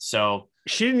fun. So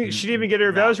she didn't even get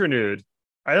her vows renewed.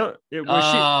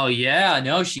 Yeah,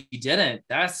 no, she didn't.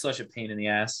 That's such a pain in the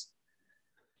ass,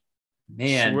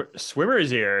 man. Swimmer's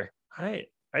here. I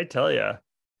tell you.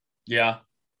 Yeah.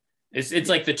 It's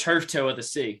like the turf toe of the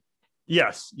sea.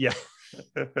 Yes. Yeah.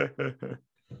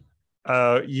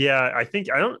 Yeah,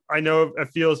 I know it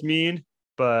feels mean,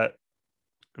 but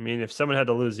I mean, if someone had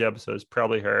to lose the episode, it's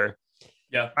probably her.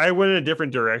 Yeah. I went in a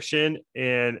different direction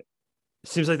and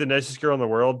seems like the nicest girl in the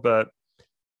world, but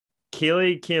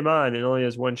Kaylee came on and only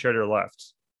has one charter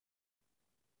left.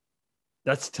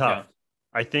 That's tough.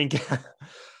 Yeah. I think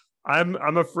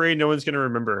I'm afraid no one's going to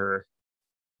remember her.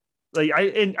 Like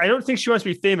I don't think she wants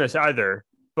to be famous either,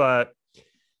 but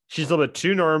she's a little bit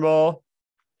too normal.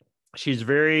 She's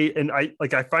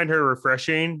I find her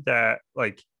refreshing that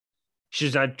like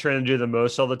she's not trying to do the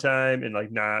most all the time and like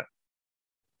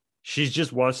she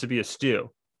just wants to be a stew.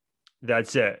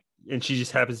 That's it. And she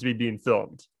just happens to be being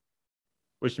filmed,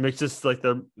 which makes this like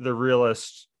the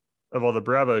realest of all the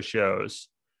Bravo shows.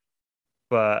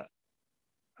 But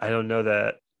I don't know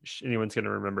that anyone's going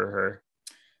to remember her.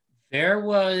 There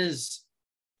was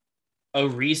a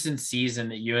recent season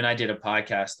that you and I did a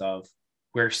podcast of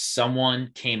where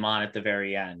someone came on at the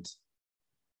very end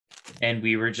and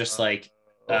we were just like,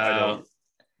 we're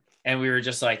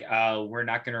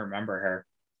not going to remember her.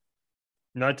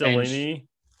 Not Delaney.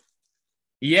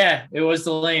 Yeah, it was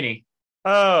Delaney.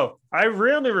 Oh, I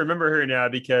really remember her now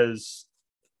because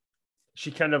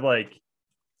she kind of like,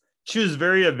 she was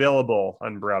very available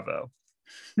on Bravo.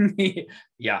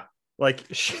 Yeah. Like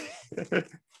she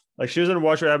was in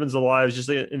Watch What Happens Alive, just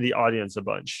like in the audience a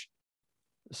bunch.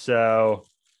 So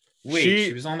wait,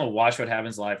 she was on the Watch What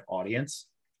Happens Live audience?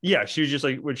 Yeah, she was just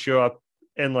like would show up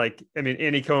and like, I mean,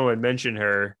 Andy Cohen would mention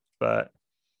her, but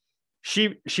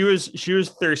she was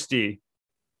thirsty.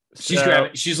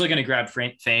 She's looking to grab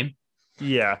fame.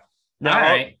 Yeah. Now, All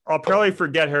right. I'll probably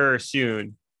forget her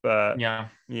soon, but Yeah.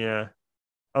 yeah.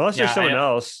 Unless there's someone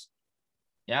else.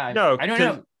 Yeah. No, I don't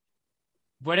know.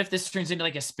 What if this turns into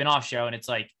like a spin-off show and it's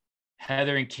like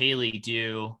Heather and Kaylee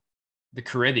do the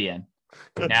Caribbean?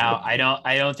 Now, I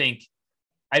don't think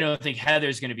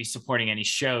Heather's going to be supporting any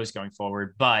shows going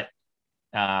forward, but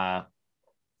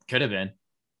could have been.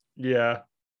 Yeah.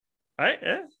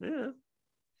 Yeah.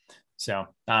 So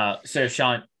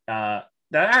Sean, all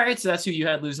right. So that's who you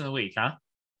had losing the week, huh?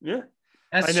 Yeah.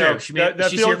 That's I know. true.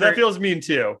 That feels mean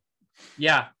too.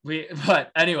 Yeah.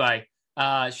 But anyway,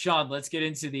 Sean, let's get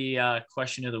into the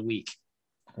question of the week.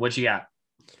 What you got?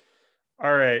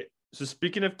 All right. So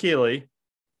speaking of Kaylee,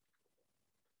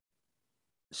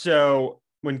 so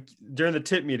during the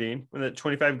tip meeting, when the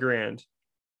 25 grand,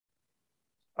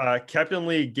 Captain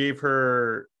Lee gave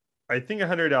her, I think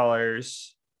 $100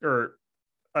 or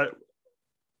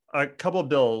a couple of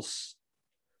bills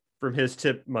from his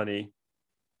tip money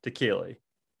to Kaylee,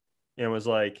 and was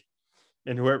like,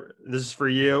 and whoever, this is for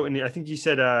you. And I think he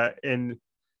said, and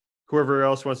whoever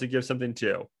else wants to give something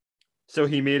too. So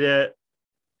he made it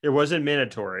wasn't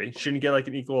mandatory. Shouldn't get like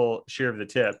an equal share of the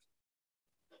tip.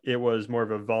 It was more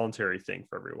of a voluntary thing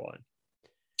for everyone.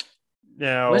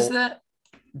 Now, was that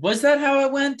how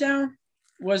it went down?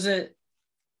 Was it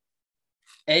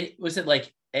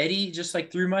like Eddie just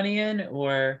like threw money in,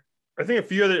 or I think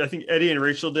I think Eddie and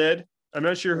Rachel did. I'm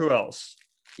not sure who else.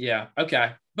 Yeah.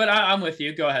 Okay. But I'm with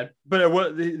you. Go ahead. But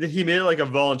he made it like a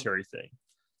voluntary thing.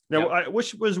 Now,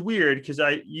 which was weird because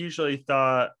I usually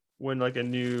thought when like a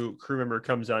new crew member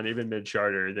comes on, even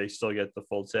mid-charter, they still get the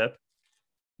full tip.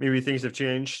 Maybe things have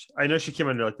changed. I know she came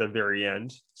under like the very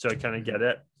end, so I kind of get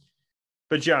it.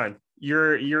 But John,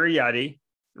 you're a Yachty,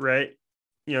 right?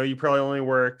 You know, you probably only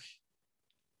work,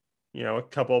 a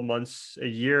couple of months a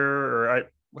year, or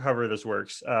however this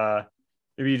works.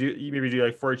 Maybe you do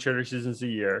like 4 charter seasons a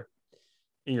year,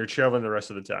 and you're traveling the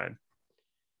rest of the time.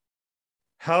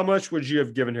 How much would you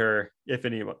have given her, if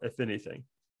anything?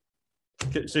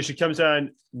 So she comes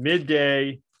on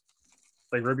midday,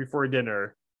 like right before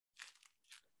dinner.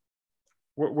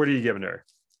 What are you giving her?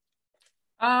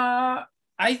 I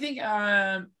think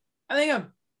I'm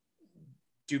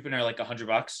duping her like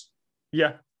 $100.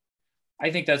 Yeah. I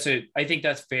think that's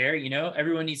fair.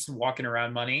 Everyone needs some walking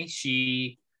around money.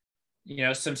 She,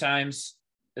 sometimes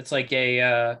it's like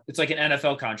an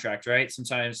NFL contract, right?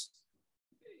 Sometimes,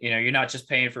 you're not just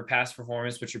paying for past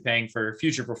performance, but you're paying for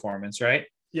future performance, right?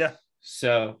 Yeah.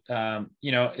 So, I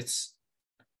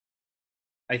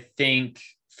think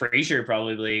Frazier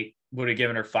probably would have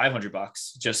given her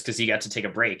 $500 just because he got to take a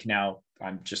break. Now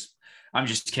I'm just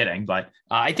kidding. But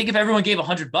I think if everyone gave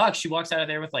 $100, she walks out of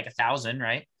there with like 1,000,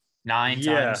 right? 9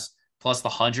 times plus the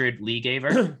 100 Lee gave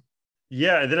her.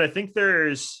 Yeah. And then I think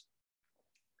because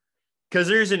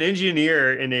there's an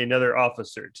engineer and another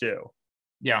officer too.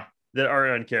 Yeah. That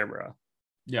aren't on camera.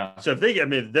 Yeah. So if they get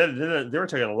me, then they were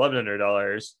talking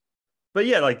 $1,100. But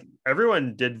yeah, like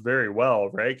everyone did very well,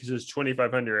 right? Because it was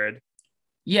 2,500.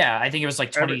 Yeah, I think it was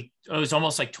like 20. It was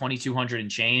almost like 2,200 and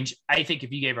change. I think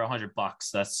if you gave her $100,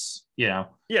 that's Yeah.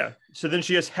 So then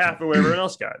she gets half of what everyone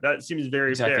else got. That seems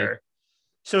very fair.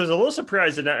 So I was a little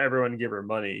surprised that not everyone gave her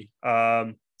money.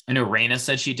 I know Raina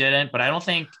said she didn't, but I don't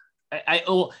think I'm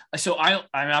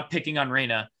not picking on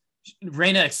Raina.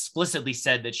 Raina explicitly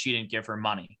said that she didn't give her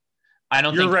money. I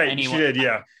don't think anyone. She did,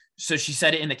 yeah. So she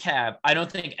said it in the cab. I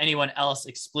don't think anyone else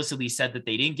explicitly said that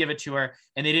they didn't give it to her,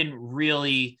 and they didn't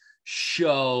really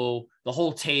show the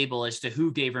whole table as to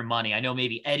who gave her money. I know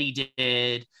maybe Eddie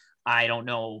did. I don't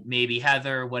know, maybe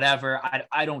Heather, whatever.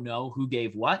 I don't know who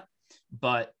gave what,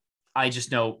 but I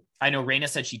know Raina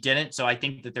said she didn't. So I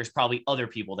think that there's probably other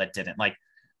people that didn't. Like,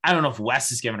 I don't know if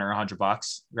Wes is giving her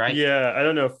 $100, right? Yeah, I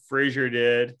don't know if Frazier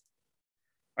did.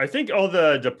 I think all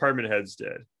the department heads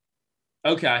did.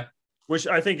 Okay. Which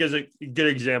I think is a good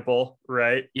example,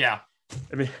 right? Yeah.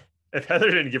 I mean, if Heather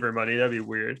didn't give her money, that'd be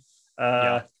weird.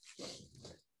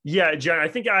 Yeah, John, I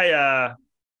think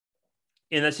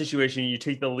in that situation, you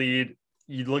take the lead,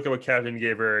 you look at what Captain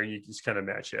gave her, and you just kind of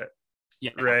match it.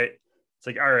 Yeah. Right? It's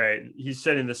like, all right, he's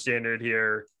setting the standard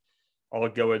here. I'll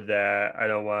go with that. I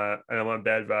don't want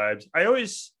bad vibes. I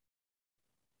always,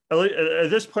 at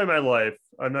this point in my life,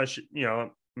 I'm not sure,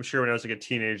 I'm sure when I was like a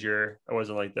teenager, I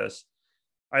wasn't like this.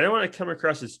 I don't want to come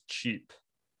across as cheap.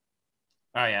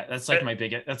 Oh yeah, that's like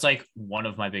one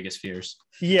of my biggest fears.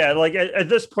 Yeah, like at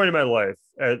this point in my life,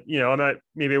 I'm not.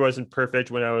 Maybe it wasn't perfect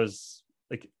when I was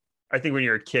like. I think when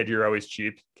you're a kid, you're always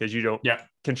cheap because you don't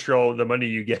control the money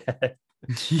you get.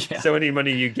 So any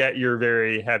money you get, you're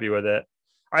very happy with it.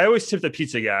 I always tipped the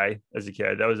pizza guy as a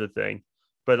kid. That was a thing.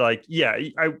 But like,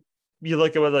 you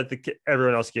look at what like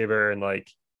everyone else gave her and like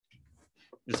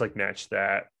just like match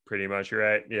that pretty much,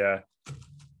 right? Yeah.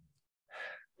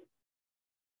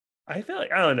 I feel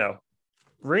like I don't know.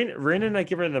 Rain and I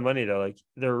give her the money though. Like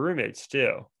they're roommates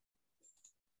too.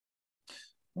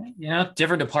 Yeah,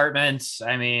 different departments.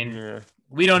 I mean,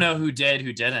 we don't know who did,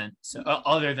 who didn't. So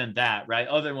other than that, right?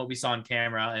 Other than what we saw on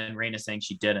camera and Raina saying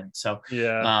she didn't. So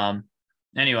yeah.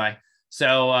 Anyway,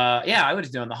 so yeah, I would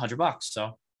have done the $100.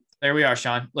 So there we are,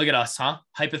 Sean. Look at us, huh?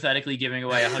 Hypothetically giving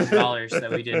away $100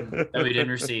 that we didn't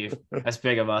receive. That's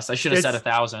big of us. I should have said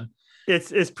 1,000.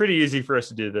 It's pretty easy for us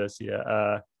to do this.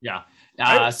 Yeah.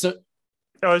 So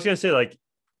I was gonna say like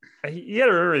you got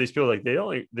to remember these people like they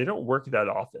don't work that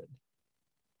often.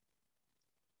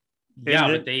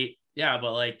 But they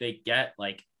get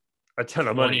like a ton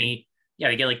of money. Yeah,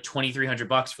 they get like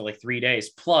 $2,300 for like 3 days.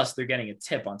 Plus they're getting a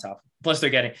tip on top. Plus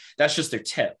that's just their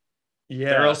tip. Yeah.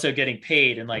 They're also getting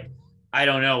paid, and like I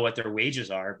don't know what their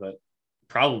wages are, but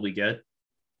probably good.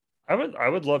 I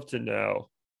would love to know.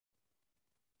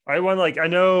 I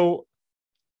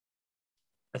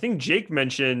think Jake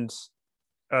mentioned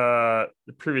the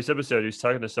previous episode he was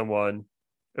talking to someone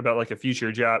about like a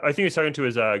future job. I think he was talking to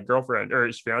his girlfriend or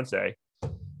his fiance.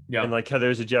 Yeah. And like how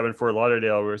there's a job in Fort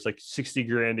Lauderdale where it's like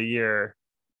 $60,000 a year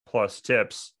plus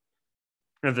tips.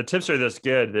 And if the tips are this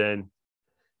good, then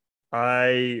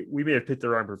we may have picked the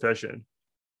wrong profession.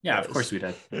 Yeah, of course we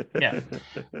did. Yeah.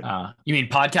 You mean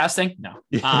podcasting? No.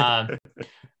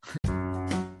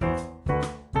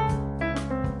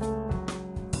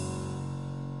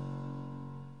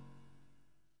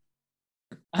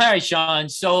 All right, Sean.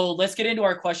 So let's get into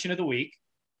our question of the week.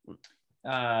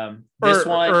 Our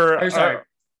personal life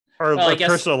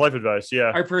advice.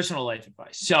 Yeah. Our personal life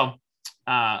advice. So,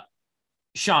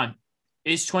 Sean,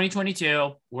 is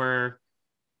 2022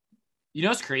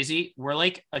 it's crazy. We're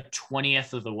like a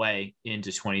 20th of the way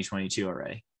into 2022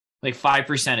 already. Like 5%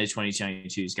 of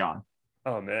 2022 is gone.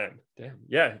 Oh man. Damn.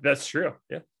 Yeah, that's true.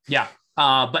 Yeah. Yeah.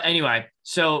 But anyway,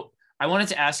 so I wanted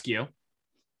to ask you,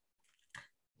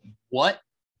 what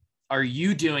are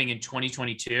you doing in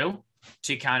 2022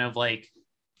 to kind of like,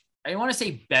 I don't want to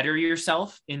say better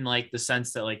yourself in like the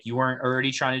sense that like you weren't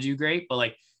already trying to do great, but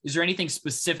like, is there anything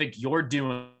specific you're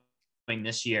doing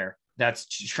this year that's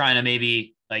trying to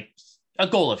maybe like a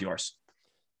goal of yours?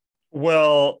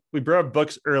 Well, we brought up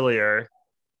books earlier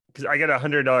because I got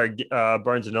 $100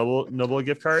 Barnes and Noble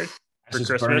gift card for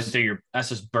Christmas. That's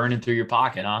just burning through your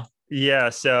pocket, huh?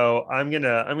 Yeah. So I'm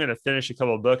gonna finish a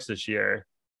couple of books this year.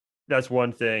 That's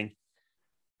one thing.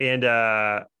 And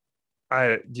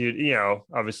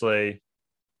obviously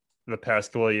the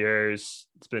past couple of years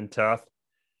it's been tough.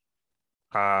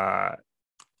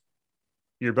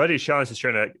 Your buddy Sean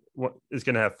is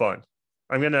gonna have fun.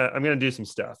 I'm gonna do some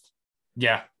stuff.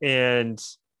 Yeah. And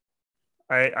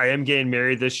I am getting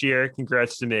married this year.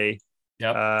 Congrats to me.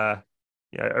 Yep.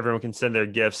 Everyone can send their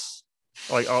gifts.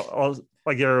 Like I'll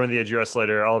give everyone the address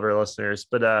later, all of our listeners.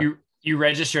 But you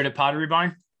registered at Pottery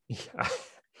Barn? Yeah.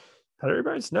 Pottery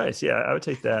Barn's nice. Yeah, I would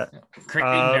take that. Crate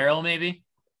and Barrel, maybe.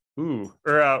 Ooh,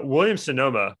 or Williams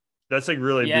Sonoma. That's like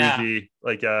really bougie,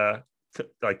 like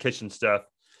kitchen stuff.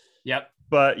 Yep.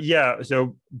 But yeah,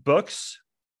 so books.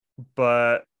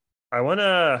 But I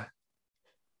wanna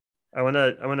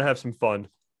have some fun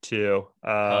too.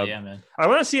 Oh yeah, man. I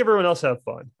want to see everyone else have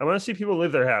fun. I want to see people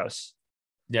leave their house.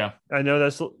 Yeah. I know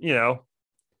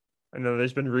I know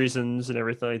there's been reasons and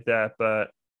everything like that, but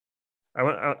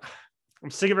I'm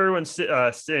sick of everyone staying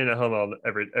at home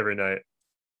every night,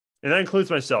 and that includes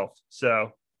myself.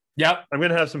 So, yep, I'm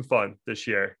gonna have some fun this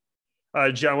year.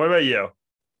 John, what about you?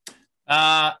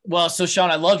 Well, so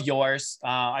Sean, I love yours.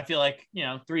 I feel like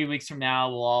 3 weeks from now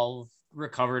we'll all have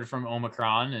recovered from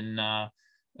Omicron, and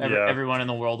everyone in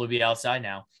the world will be outside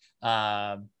now.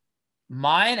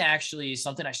 Mine actually is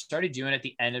something I started doing at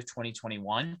the end of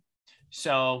 2021.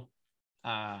 So,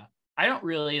 I don't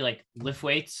really like lift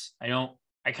weights. I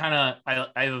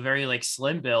have a very like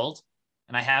slim build,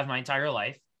 and I have my entire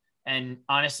life. And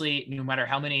honestly, no matter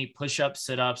how many push-ups,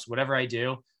 sit-ups, whatever I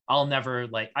do, I'll never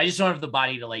I just don't have the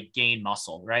body to like gain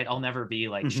muscle, right? I'll never be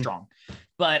like strong.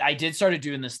 But I did started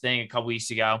doing this thing a couple weeks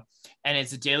ago, and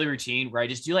it's a daily routine where I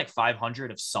just do like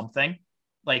 500 of something,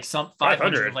 like some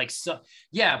 500 of like, so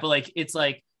yeah, but like, it's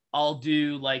like, I'll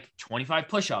do like 25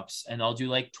 push-ups, and I'll do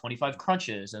like 25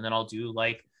 crunches, and then I'll do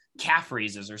like calf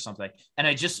raises or something. And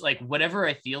I just like whatever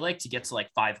I feel like to get to like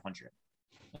 500.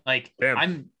 Like,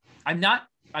 damn. I'm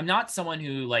not someone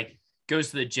who like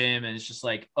goes to the gym and it's just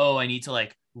like, oh, I need to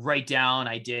like write down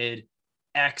I did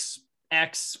X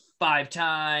 5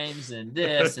 times and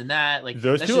this and that. Like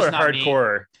those two are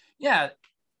hardcore. Me. Yeah.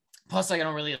 Plus, like, I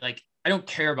don't really like I don't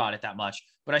care about it that much,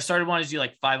 but I started wanting to do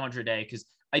like 500 a day because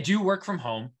I do work from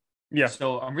home. Yeah.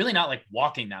 So I'm really not like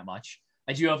walking that much.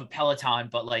 I do have a Peloton,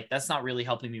 but like that's not really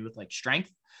helping me with like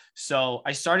strength. So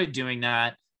I started doing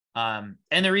that. And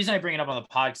the reason I bring it up on the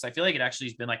pod, because I feel like it actually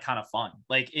has been like kind of fun.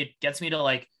 Like it gets me to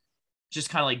like just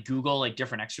kind of like Google like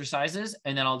different exercises,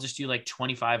 and then I'll just do like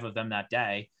 25 of them that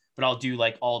day, but I'll do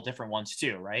like all different ones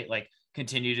too, right? Like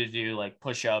continue to do like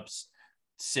push-ups,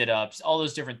 sit-ups, all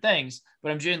those different things,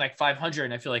 but I'm doing like 500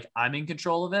 and I feel like I'm in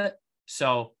control of it.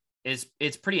 So it's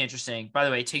pretty interesting. By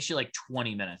the way, it takes you like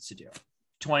 20 minutes to do it.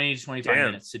 20 to 25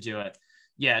 minutes to do it.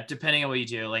 Yeah, depending on what you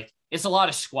do. Like it's a lot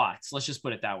of squats. Let's just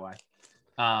put it that way.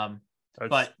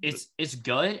 But it's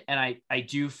good. And I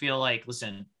do feel like,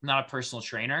 listen, I'm not a personal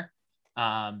trainer.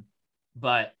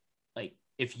 But like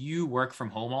if you work from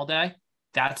home all day,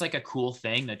 that's like a cool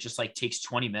thing that just like takes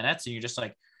 20 minutes and you're just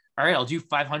like, all right, I'll do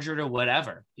 500 or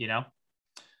whatever, you know?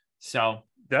 So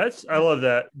I love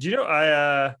that. Do you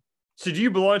know, so do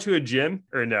you belong to a gym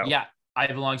or no? Yeah, I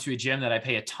belong to a gym that I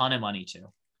pay a ton of money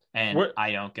to, and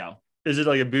I don't go. Is it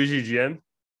like a bougie gym?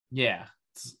 Yeah.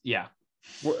 Yeah.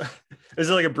 Is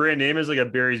it like a brand name? Is it like a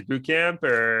Barry's Boot Camp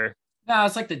or? No,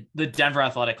 it's like the Denver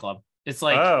Athletic Club. It's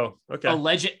like, oh, okay.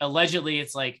 Allegedly,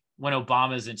 it's like when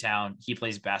Obama's in town, he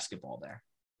plays basketball there.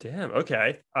 Damn.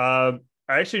 Okay. I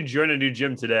actually joined a new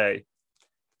gym today.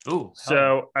 Ooh.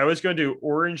 So I was going to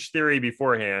Orange Theory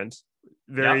beforehand.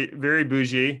 Very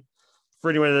bougie. For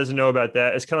anyone that doesn't know about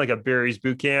that, it's kind of like a Barry's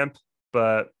Boot Camp,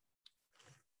 but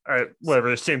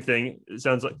whatever, the same thing. It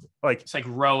sounds like it's like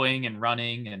rowing and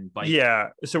running and biking. Yeah.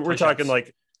 So we're talking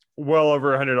like well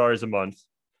over $100 a month.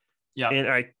 Yeah. And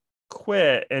I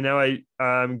quit, and now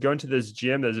I'm going to this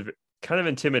gym that's kind of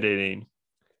intimidating.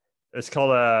 It's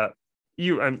called this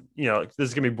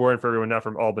is gonna be boring for everyone not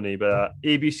from Albany, but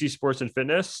ABC Sports and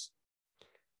Fitness.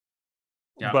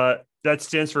 Yeah. But that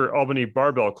stands for Albany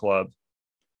Barbell Club,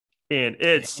 and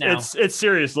it's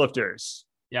serious lifters.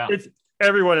 Yeah. It's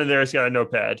everyone in there has got a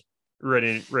notepad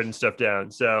writing stuff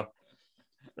down. So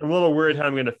I'm a little worried how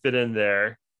I'm gonna fit in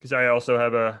there because I also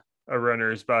have a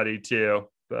runner's body too.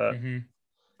 But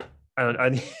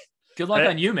good luck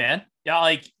on you, man. Yeah,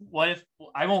 like what if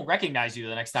I won't recognize you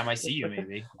the next time I see you?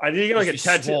 Maybe I need to get like a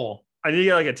tattoo. Swole. I need to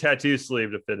get like a tattoo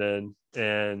sleeve to fit in,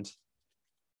 and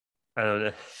I don't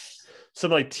know,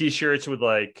 some like t-shirts with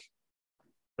like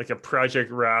a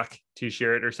Project Rock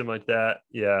t-shirt or something like that.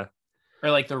 Yeah,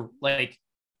 or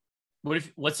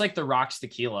what's like the Rock's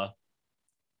tequila?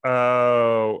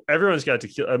 Oh, everyone's got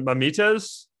tequila.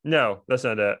 Mamitas? No, that's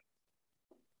not it.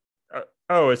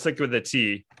 It's like with a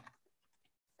T.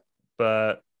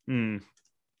 But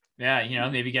yeah,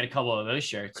 maybe get a couple of those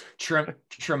shirts.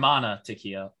 Tremana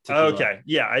tequila. Okay,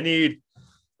 yeah, I need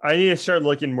to start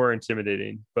looking more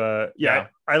intimidating. But yeah.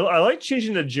 I like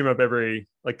changing the gym up every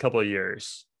like couple of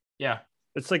years. Yeah,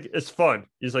 it's fun.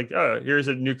 It's like, oh, here's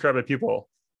a new crowd of people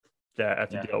that I have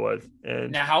to deal with.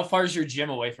 And now, how far is your gym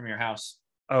away from your house?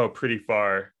 Oh, pretty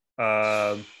far.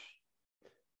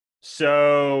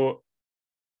 So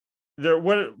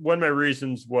one of my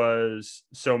reasons was,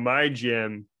 so my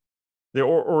gym, the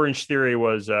Orange Theory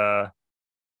was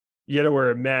you had to wear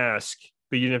a mask,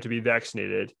 but you didn't have to be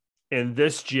vaccinated. And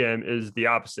this gym is the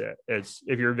opposite. It's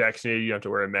if you're vaccinated, you have to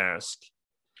wear a mask.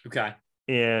 Okay.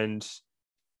 And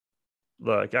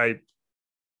look,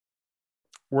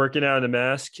 working out in a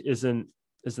mask isn't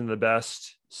the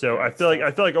best. So I feel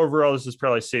like overall this is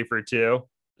probably safer too.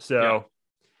 So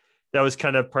that was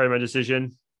kind of part of my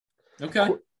decision. Okay.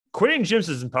 Quitting gyms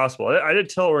is impossible. I did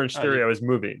tell Orange Theory I was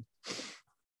moving.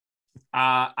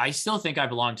 I still think I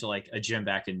belong to like a gym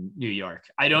back in New York.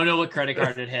 I don't know what credit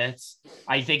card it hits.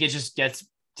 I think it just gets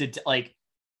to like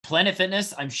Planet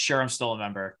Fitness. I'm sure I'm still a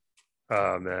member.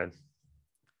 Oh man,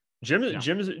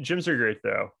 gyms are great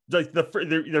though. Like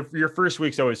your first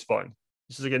week's always fun.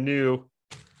 This is like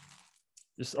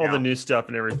all the new stuff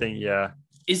and everything. Yeah.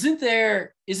 Isn't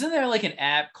there like an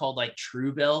app called like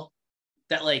Truebill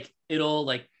that like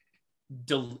it'll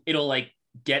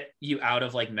get you out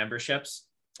of like memberships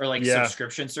or like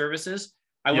subscription services?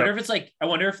 I wonder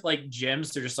if like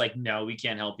gyms are just like, no, we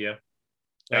can't help you.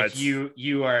 Like you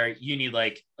need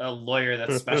like a lawyer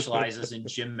that specializes in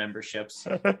gym memberships.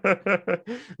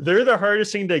 They're the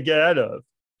hardest thing to get out of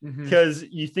because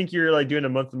you think you're like doing a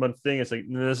month-to-month thing. It's like,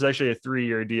 no, this is actually a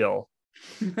 3-year deal.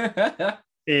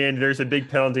 And there's a big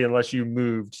penalty unless you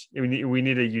moved. We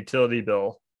need a utility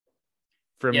bill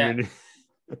from your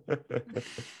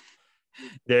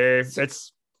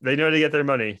they know how to get their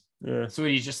money. Yeah. So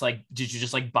did you just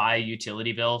buy a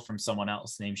utility bill from someone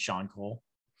else named Sean Cole?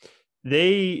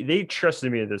 They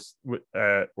trusted me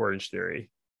at Orange Theory.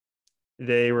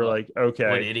 they were like, okay.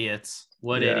 What idiots.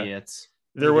 What idiots.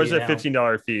 There was a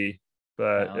 $15 fee,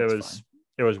 but No,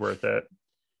 it was worth it.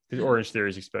 Because Orange Theory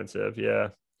is expensive. Yeah.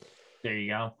 There you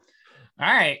go.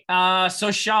 All right.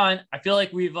 So Sean, I feel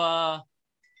like we've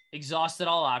exhausted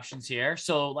all options here.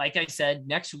 So like I said,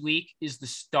 next week is the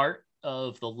start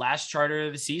of the last charter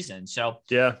of the season. So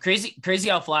yeah, crazy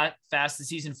how fast the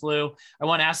season flew. I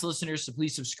want to ask the listeners to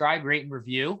please subscribe, rate, and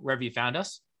review wherever you found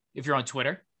us. If you're on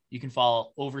Twitter, you can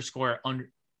follow overboard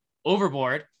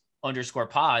 _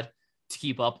 pod to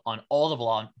keep up on all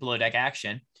the Below Deck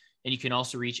action. And you can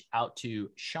also reach out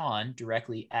to Sean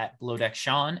directly at Below Deck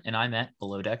Sean, and I'm at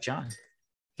Below Deck John.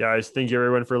 Guys, thank you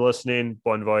everyone for listening.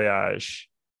 Bon voyage.